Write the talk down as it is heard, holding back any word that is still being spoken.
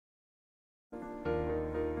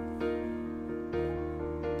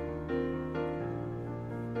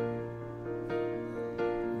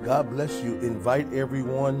God bless you. Invite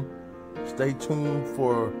everyone. Stay tuned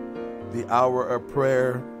for the hour of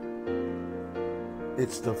prayer.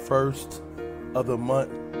 It's the first of the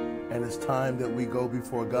month, and it's time that we go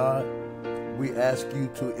before God. We ask you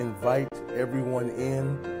to invite everyone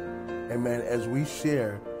in, amen, as we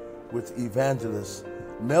share with Evangelist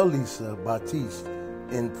Baptiste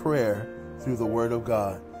in prayer through the Word of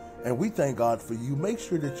God. And we thank God for you. Make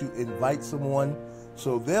sure that you invite someone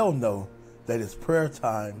so they'll know that it's prayer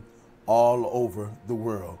time all over the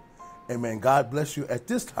world. Amen. God bless you. At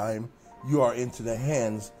this time, you are into the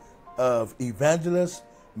hands of Evangelist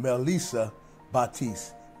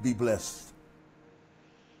Baptiste. Be blessed.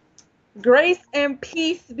 Grace and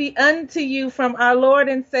peace be unto you from our Lord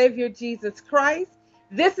and Savior Jesus Christ.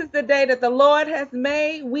 This is the day that the Lord has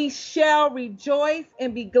made. We shall rejoice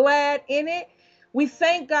and be glad in it. We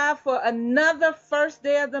thank God for another first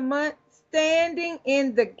day of the month, standing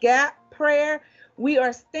in the gap prayer. We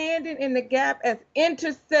are standing in the gap as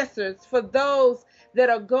intercessors for those that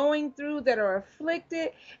are going through, that are afflicted.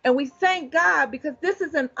 And we thank God because this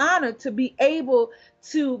is an honor to be able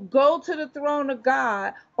to go to the throne of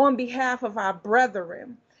God on behalf of our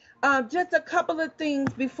brethren. Just a couple of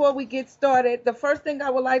things before we get started. The first thing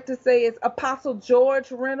I would like to say is Apostle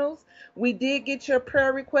George Reynolds. We did get your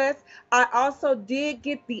prayer requests. I also did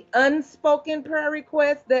get the unspoken prayer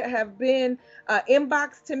requests that have been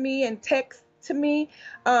inboxed to me and text to me.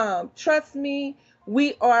 Trust me,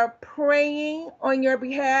 we are praying on your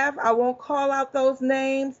behalf. I won't call out those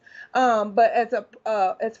names, but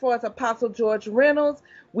as far as Apostle George Reynolds,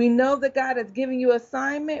 we know that God has given you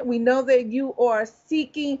assignment. We know that you are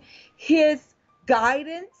seeking his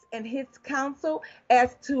guidance and his counsel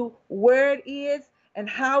as to where it is and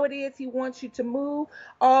how it is he wants you to move.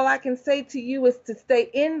 All I can say to you is to stay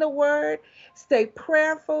in the word, stay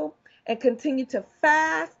prayerful, and continue to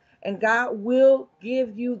fast, and God will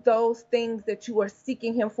give you those things that you are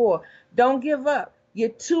seeking him for. Don't give up. You're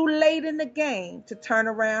too late in the game to turn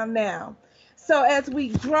around now. So as we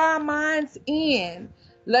draw our minds in,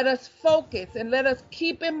 let us focus and let us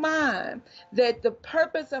keep in mind that the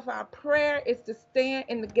purpose of our prayer is to stand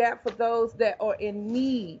in the gap for those that are in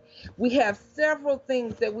need. We have several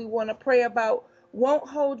things that we want to pray about. Won't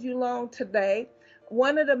hold you long today.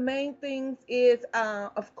 One of the main things is,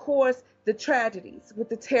 of course, the tragedies with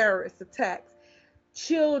the terrorist attacks.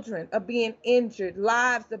 Children are being injured,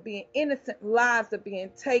 innocent lives are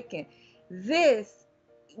being taken. This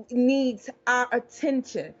needs our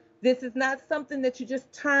attention. This is not something that you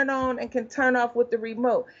just turn on and can turn off with the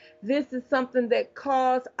remote. This is something that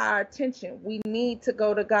calls our attention. We need to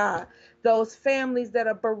go to God. Those families that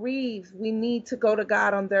are bereaved, we need to go to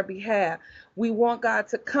God on their behalf. We want God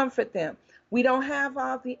to comfort them. We don't have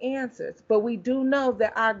all the answers, but we do know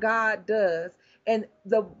that our God does. And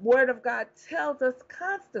the Word of God tells us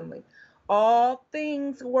constantly, all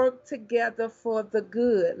things work together for the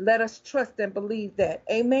good. Let us trust and believe that.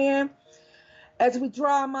 Amen. As we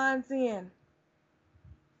draw our minds in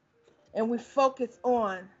and we focus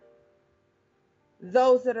on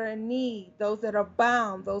those that are in need, those that are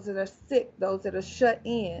bound, those that are sick, those that are shut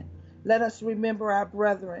in, let us remember our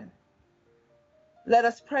brethren. Let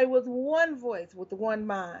us pray with one voice, with one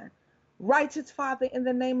mind. Righteous Father, in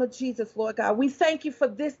the name of Jesus, Lord God, we thank you for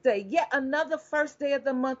this day, yet another first day of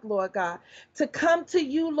the month, Lord God, to come to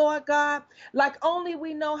you, Lord God, like only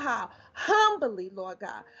we know how. Humbly, Lord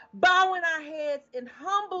God, bowing our heads in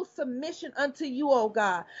humble submission unto you, oh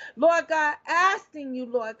God. Lord God, asking you,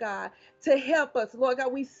 Lord God, to help us. Lord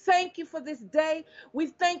God, we thank you for this day. We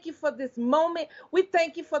thank you for this moment. We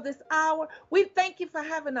thank you for this hour. We thank you for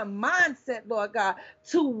having a mindset, Lord God,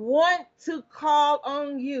 to want to call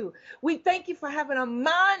on you. We thank you for having a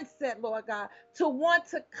mindset, Lord God, to want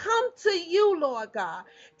to come to you, Lord God,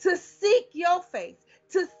 to seek your face,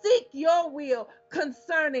 to seek your will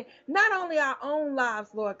concerning not only our own lives,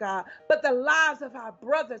 Lord God, but the lives of our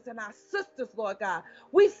brothers and our sisters, Lord God.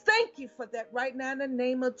 We thank you for that right now in the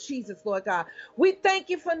name of Jesus, Lord God. We thank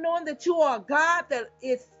you for knowing that you are a God that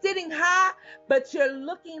is sitting high, but you're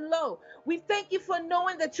looking low. We thank you for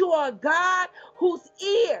knowing that you are a God whose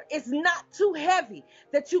ear is not too heavy,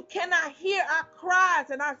 that you cannot hear our cries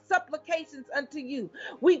and our supplications unto you.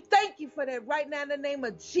 We thank you for that right now in the name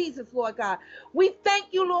of Jesus, Lord God. We thank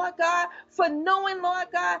you, Lord God, for knowing, Lord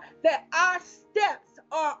God, that our steps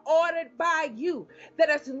are ordered by you. That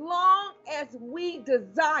as long as we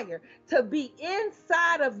desire to be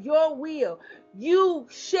inside of your will, you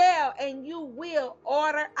shall and you will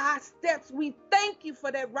order our steps. We thank you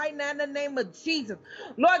for that right now in the name of Jesus.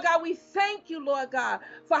 Lord God, we thank you, Lord God,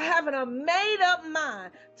 for having a made up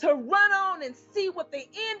mind to run on and see what the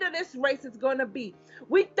end of this race is going to be.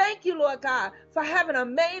 We thank you, Lord God, for having a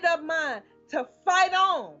made up mind to fight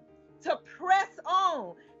on, to press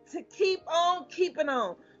on, to keep on keeping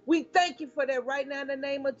on. We thank you for that right now in the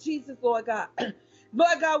name of Jesus, Lord God.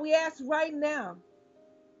 Lord God, we ask right now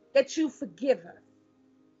that you forgive us.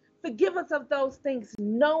 Forgive us of those things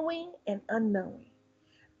knowing and unknowing.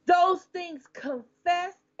 Those things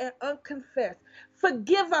confessed and unconfessed.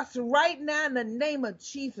 Forgive us right now in the name of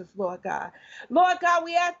Jesus, Lord God. Lord God,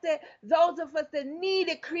 we ask that those of us that need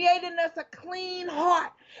it, create in us a clean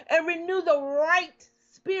heart and renew the right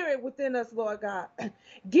spirit within us, Lord God.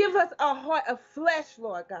 Give us a heart of flesh,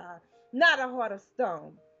 Lord God, not a heart of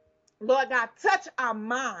stone. Lord God, touch our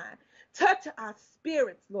mind, touch our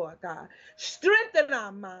spirits, Lord God. Strengthen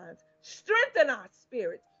our minds, strengthen our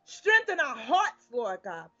spirits, strengthen our hearts, Lord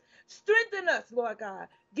God. Strengthen us, Lord God.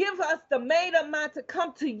 Give us the made up mind to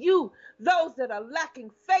come to you, those that are lacking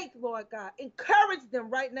faith, Lord God. Encourage them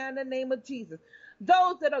right now in the name of Jesus.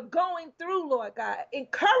 Those that are going through, Lord God,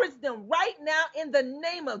 encourage them right now in the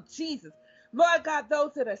name of Jesus. Lord God,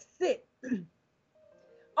 those that are sick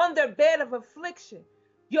on their bed of affliction,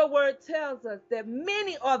 your word tells us that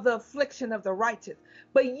many are the affliction of the righteous,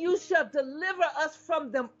 but you shall deliver us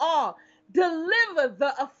from them all. Deliver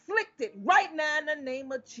the afflicted right now in the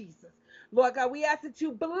name of Jesus. Lord God, we ask that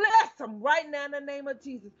you bless them right now in the name of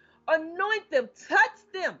Jesus. Anoint them, touch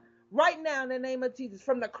them right now in the name of Jesus,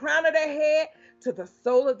 from the crown of their head to the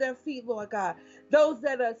sole of their feet, Lord God. Those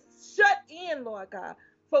that are shut in, Lord God,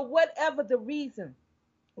 for whatever the reason,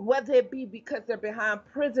 whether it be because they're behind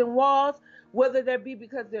prison walls, whether it be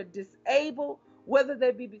because they're disabled, whether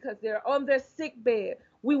they be because they're on their sick bed.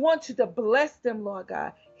 We want you to bless them, Lord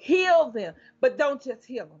God. Heal them, but don't just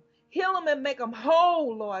heal them. Heal them and make them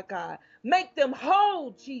whole, Lord God. Make them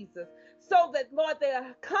whole, Jesus, so that, Lord, they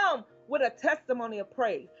come with a testimony of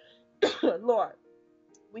praise. Lord,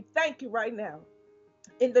 we thank you right now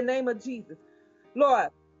in the name of Jesus. Lord,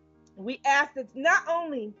 we ask that not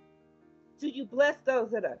only do you bless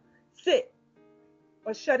those that are sick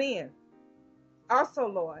or shut in, also,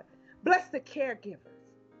 Lord, bless the caregivers.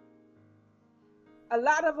 A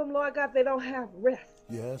lot of them, Lord God, they don't have rest.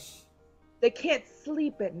 Yes. They can't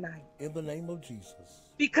sleep at night. In the name of Jesus.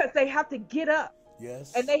 Because they have to get up.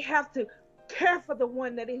 Yes. And they have to care for the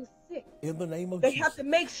one that is sick. In the name of Jesus. They have to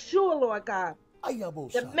make sure, Lord God,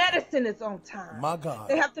 the medicine is on time. My God.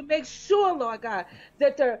 They have to make sure, Lord God,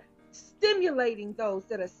 that they're stimulating those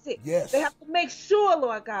that are sick. Yes. They have to make sure,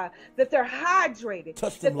 Lord God, that they're hydrated.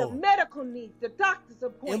 Touch them, that Lord. The medical needs, the doctor's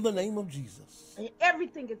appointments. In the name of Jesus. And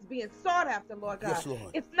everything is being sought after, Lord God. Yes,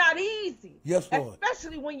 Lord. It's not easy. Yes, Lord.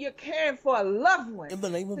 Especially when you're caring for a loved one. In the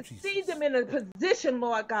name of to Jesus. See them in a position,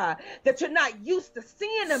 Lord God, that you're not used to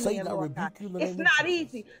seeing them Satan, in, Lord God. It's not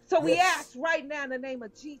easy. So we ask right now in the name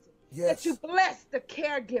of Jesus. Yes. That you bless the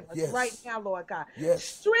caregivers right now, Lord God. Yes.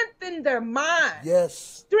 Strengthen their minds.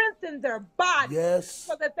 Yes. Strengthen their bodies. Yes.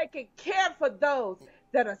 So that they can care for those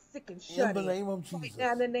that are sick and shut in. In the name of Jesus. Right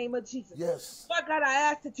now in the name of Jesus. Yes. Lord God, I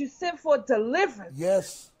ask that you send forth deliverance.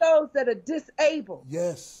 Yes. Those that are disabled.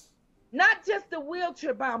 Yes. Not just the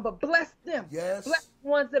wheelchair bound, but bless them. Yes. Bless the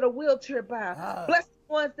ones that are wheelchair bound. Bless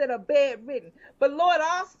the ones that are bedridden. But Lord,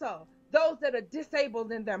 also those that are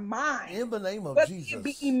disabled in their mind. In the name of Jesus. It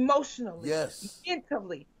be emotionally,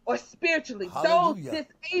 mentally, or spiritually. Hallelujah. Those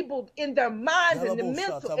disabled in their minds and the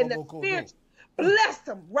mental and the spiritual. Bless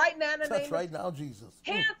them right now in the name right now, Jesus.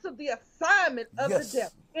 Cancel the assignment of the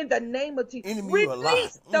devil in the name of Jesus. Enemy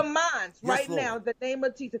Release the minds right now in the name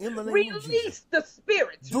of Jesus. In the name Release of Jesus. The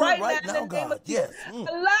spirits right now in the name of Jesus.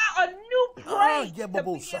 Allow a new praise to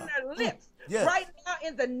be in their lips right now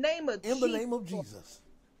in the name of Jesus. In the name of Jesus.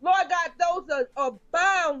 Lord God, those are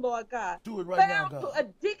bound, Lord God. Do it right now, God. God. Bound to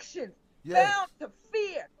addictions, bound to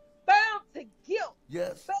fear, bound to guilt,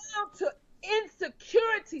 bound to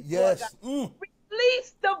insecurity, Lord God.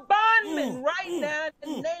 Release the bondmen right now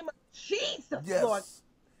in the name of Jesus, Lord.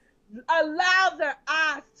 Allow their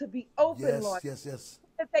eyes to be open, Lord.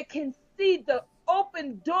 That they can see the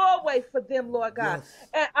open doorway for them, Lord God.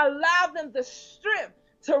 And allow them the strength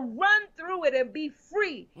to run through it and be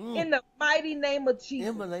free in the mighty name of Jesus.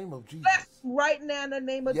 In the name of Jesus. Bless right now in the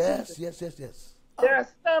name of Jesus. Yes. There are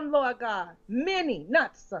some, Lord God, many,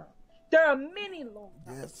 not some. There are many, Lord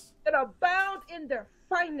God, that are bound in their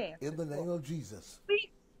finances. In the name of Jesus.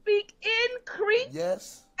 We speak increase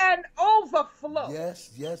Yes. and overflow.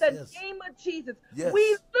 Yes. Yes. In the Yes. name of Jesus, Yes.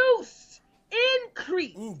 we loose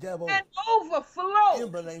increase Devil. and overflow.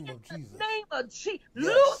 In the name of Jesus. Name of Jesus. Yes.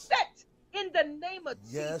 Loose it in the name of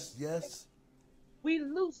Yes. Jesus. Yes. We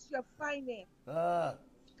loose your finance. Ah.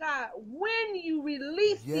 God, when you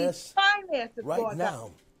release Yes. these finances, Right Lord now.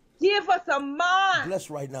 God, give us a mind. Bless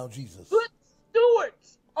right now, Jesus. Good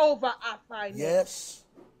stewards over our finances. Yes.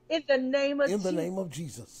 In the name of In Jesus. the name of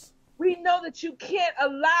Jesus. We know that you can't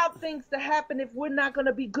allow things to happen if we're not going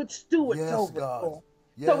to be good stewards Yes, over God. it, Lord.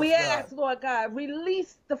 Yes, So we God. ask, Lord God,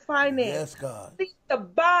 release the finance. Yes, God. Release the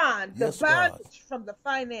bond, Yes, the God. bondage from the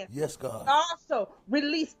finance. Yes, God. Also,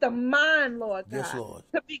 release the mind, Lord God, Yes, Lord.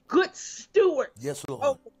 to be good stewards Yes, Lord.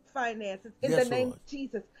 over the finances in Yes, the name Lord. of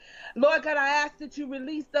Jesus. Lord God, I ask that you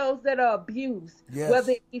release those that are abused, Yes.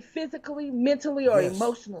 whether it be physically, mentally, or Yes.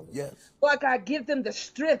 emotionally. Yes. Lord God, give them the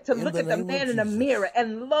strength to In look the at the name of man in the Jesus. mirror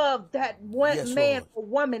and love that one Yes, man Lord. or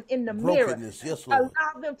woman in the mirror. Brokenness. Yes, Lord.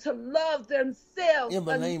 Allow them to love themselves In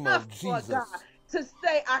the name enough, of Lord Jesus. God, to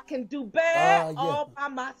say, I can do bad Yeah. all by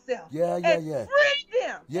myself. Yeah. And free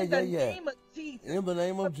them Yeah, in the name of Jesus. In the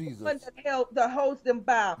name of From the Jesus. one that holds them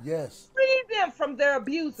bound. Yes. Free them from their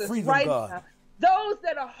abusers Free them, right God. now. Those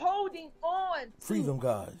that are holding on Free them, to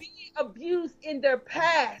God. being abused in their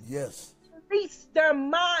past. Yes. Release their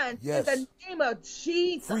minds Yes. in the name of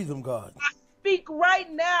Jesus. Free them, God. I speak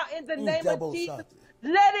right now in the name of Double Jesus. shot.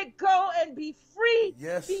 Let it go and be free.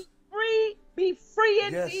 Yes. Be free. Be free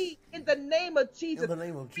Yes. indeed in the name of Jesus. In the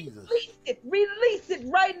name of Jesus. Release it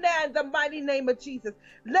right now in the mighty name of Jesus.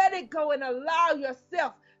 Let it go and allow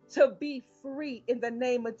yourself to be free in the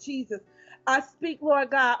name of Jesus. I speak, Lord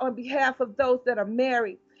God, on behalf of those that are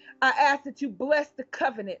married. I ask that you bless the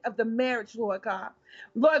covenant of the marriage, Lord God.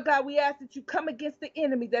 Lord God, we ask that you come against the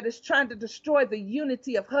enemy that is trying to destroy the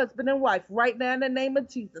unity of husband and wife right now in the name of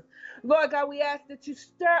Jesus. Lord God, we ask that you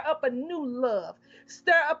stir up a new love,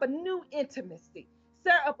 stir up a new intimacy,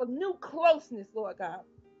 stir up a new closeness, Lord God.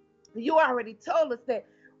 You already told us that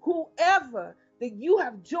whoever that you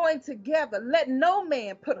have joined together, let no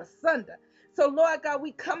man put asunder. So, Lord God,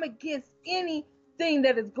 we come against anything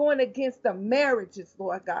that is going against the marriages,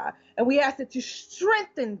 Lord God. And we ask that you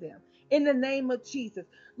strengthen them in the name of Jesus.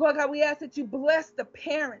 Lord God, we ask that you bless the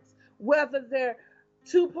parents, whether they're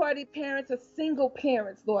two-party parents or single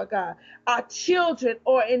parents, Lord God. Our children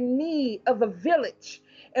are in need of a village.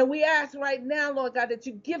 And we ask right now, Lord God, that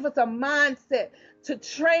you give us a mindset to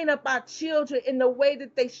train up our children in the way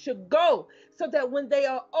that they should go, so that when they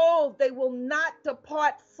are old, they will not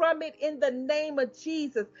depart from it in the name of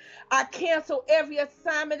Jesus. I cancel every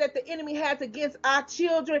assignment that the enemy has against our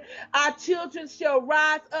children. Our children shall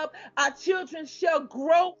rise up. Our children shall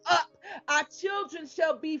grow up. Our children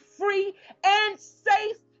shall be free and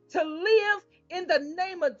safe to live in the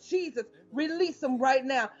name of Jesus. Release them right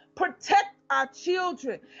now. Protect our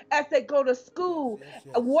children as they go to school,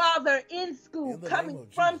 while they're in school, coming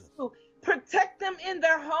from school. Protect them in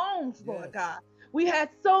their homes, Lord God. We had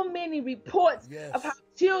so many reports of how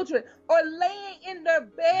children are laying in their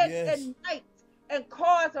beds at night and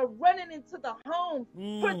cars are running into the homes.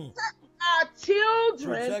 Protect our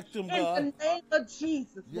children in the name of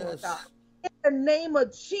Jesus, Lord God. In the name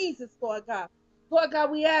of Jesus, Lord God. Lord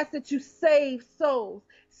God, we ask that you save souls.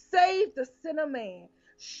 Save the sinner man.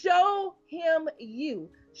 Show him you.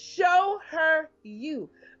 Show her you.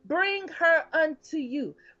 Bring her unto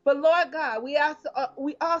you. But Lord God, we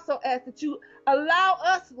also ask that you allow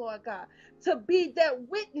us, Lord God, to be that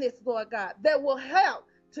witness, Lord God, that will help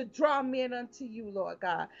to draw men unto you, Lord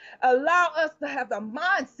God. Allow us to have the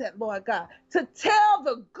mindset, Lord God, to tell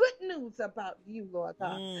the good news about you, Lord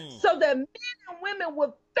God, so that men and women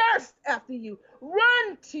will thirst after you,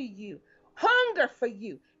 run to you, hunger for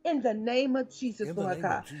you. In the name of Jesus, Lord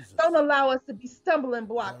God. Don't allow us to be stumbling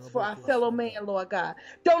blocks for our fellow man, Lord God.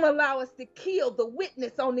 Don't allow us to kill the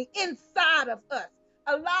witness on the inside of us.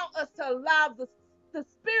 Allow us to allow the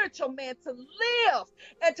spiritual man to live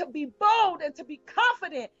and to be bold and to be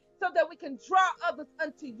confident, so that we can draw others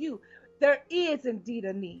unto you. There is indeed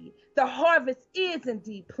a need. The harvest is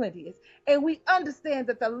indeed plenteous. And we understand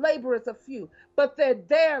that the laborers are few, but they're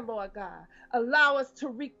there, Lord God. Allow us to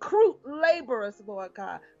recruit laborers, Lord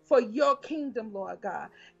God, for your kingdom, Lord God.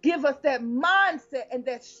 Give us that mindset and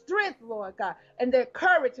that strength, Lord God, and that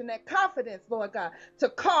courage and that confidence, Lord God, to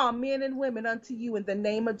call men and women unto you in the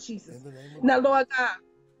name of Jesus. Now, Lord God,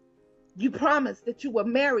 you promised that you were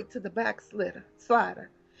married to the backslider.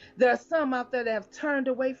 There are some out there that have turned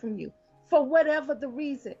away from you for whatever the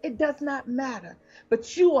reason. It does not matter.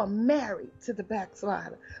 But you are married to the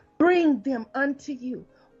backslider. Bring them unto you.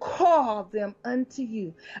 call them unto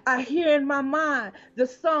you. I hear in my mind the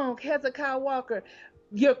song Hezekiah Walker,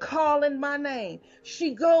 you're calling my name.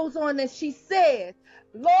 She goes on and she says,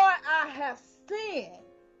 Lord, I have sinned,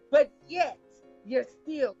 but yet you're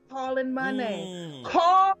still calling my name.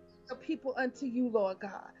 Call the people unto you, Lord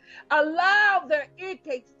God. Allow their ear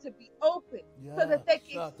gates to be open so that they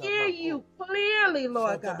can hear you clearly,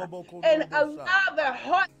 Lord God, and allow their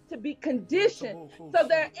hearts to be conditioned so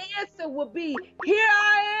their answer will be, here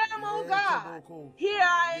I am, oh God. Here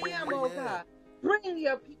I am, oh God. Bring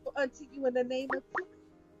your people unto you in the name of Jesus.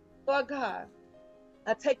 Lord God,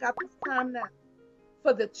 I take out this time now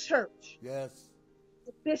for the church,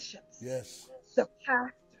 the bishops, the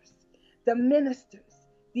pastors, the ministers,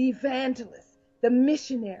 the evangelists, the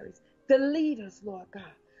missionaries, the leaders, Lord God.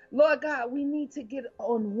 Lord God, we need to get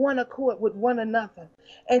on one accord with one another,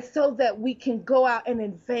 and so that we can go out and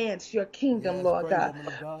advance your kingdom, Lord God.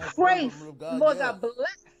 Pray, Lord God,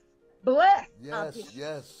 bless our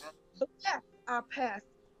bishops, bless our pastors,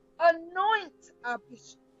 anoint our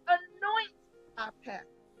bishops, anoint our pastors.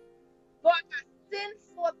 Lord God, send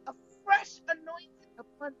forth a fresh anointing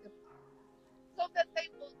upon them so that they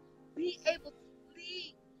will be able to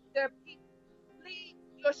lead their people, lead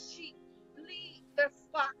your sheep, lead their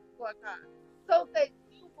flock, Lord God, so that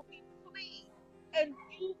you will be pleased and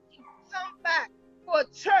you can come back for a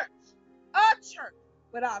church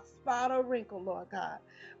without spot or wrinkle, Lord God.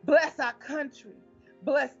 Bless our country.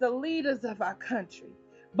 Bless the leaders of our country.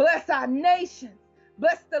 Bless our nations.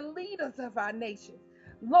 Bless the leaders of our nations.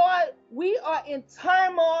 Lord, we are in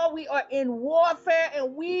turmoil, we are in warfare,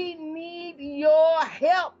 and we need your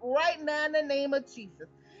help right now in the name of Jesus.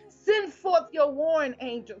 Send forth your warring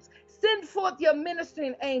angels. Send forth your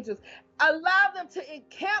ministering angels. Allow them to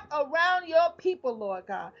encamp around your people, Lord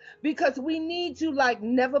God, because we need you like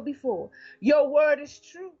never before. Your word is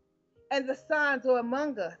true, and the signs are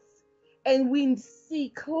among us. And we see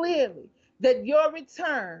clearly that your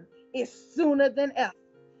return is sooner than ever.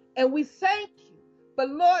 And we thank you. But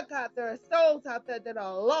Lord God, there are souls out there that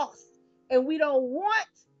are lost, and we don't want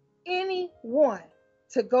anyone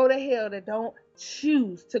to go to hell that don't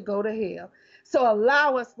choose to go to hell. So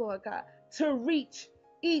allow us, Lord God, to reach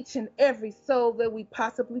each and every soul that we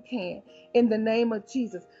possibly can in the name of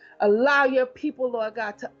Jesus. Allow your people, Lord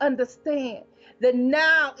God, to understand that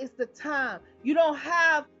now is the time. You don't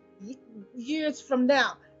have years from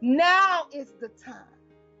now. Now is the time.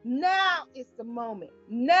 Now is the moment.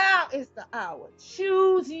 Now is the hour.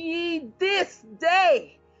 Choose ye this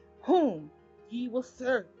day whom ye will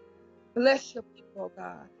serve. Bless your people, oh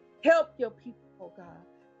God. Help your people, oh God.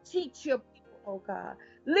 Teach your people, oh God.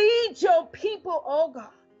 Lead your people, oh God.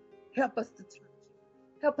 Help us to turn to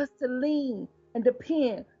you. Help us to lean and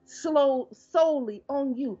depend solely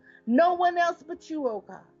on you. No one else but you, oh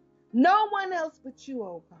God. No one else but you,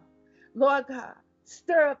 oh God. Lord God,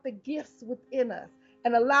 stir up the gifts within us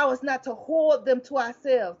and allow us not to hoard them to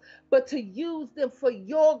ourselves, but to use them for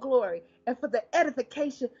your glory and for the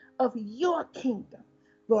edification of your kingdom.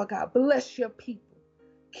 Lord God, bless your people.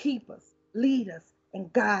 Keep us, lead us,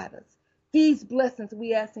 and guide us. These blessings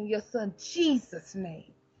we ask in your son Jesus'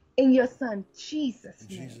 name. In your son Jesus'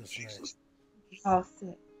 name. All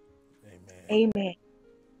said. Amen. Amen.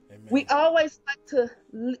 We always like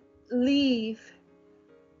to leave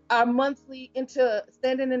our monthly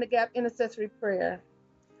standing in the gap intercessory prayer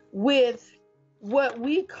with what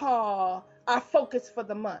we call our focus for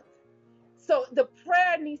the month. So the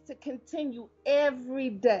prayer needs to continue every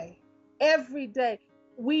day. Every day.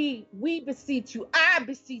 We beseech you, I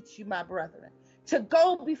beseech you, my brethren, to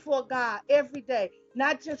go before God every day,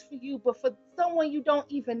 not just for you, but for someone you don't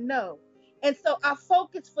even know. And so our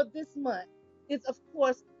focus for this month is, of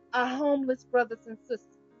course, our homeless brothers and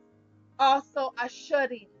sisters, also our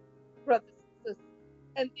shut-in brothers and sisters,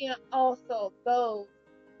 and then also those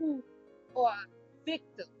who are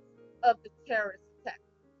victims of the terrorist attack.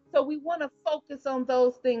 So we want to focus on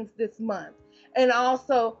those things this month. And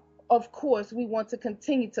also, of course, we want to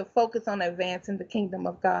continue to focus on advancing the kingdom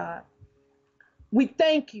of God. We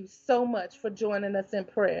thank you so much for joining us in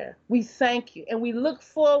prayer. We thank you. And we look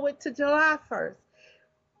forward to July 1st.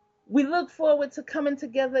 We look forward to coming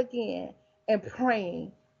together again and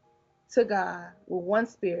praying to God with one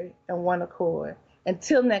spirit and one accord.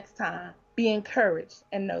 Until next time, be encouraged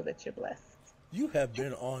and know that you're blessed. You have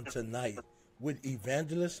been on tonight with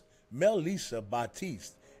Evangelist Melissa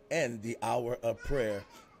Baptiste and the Hour of Prayer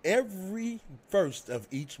every first of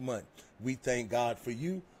each month. We thank God for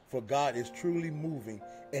you, for God is truly moving.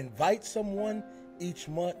 Invite someone each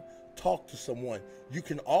month talk to someone. You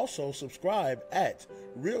can also subscribe at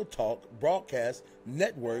Real Talk Broadcast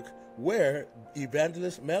Network, where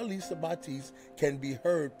Evangelist Melissa Baptiste can be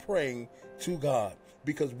heard praying to God,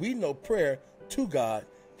 because we know prayer to God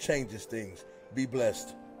changes things. Be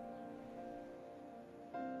blessed.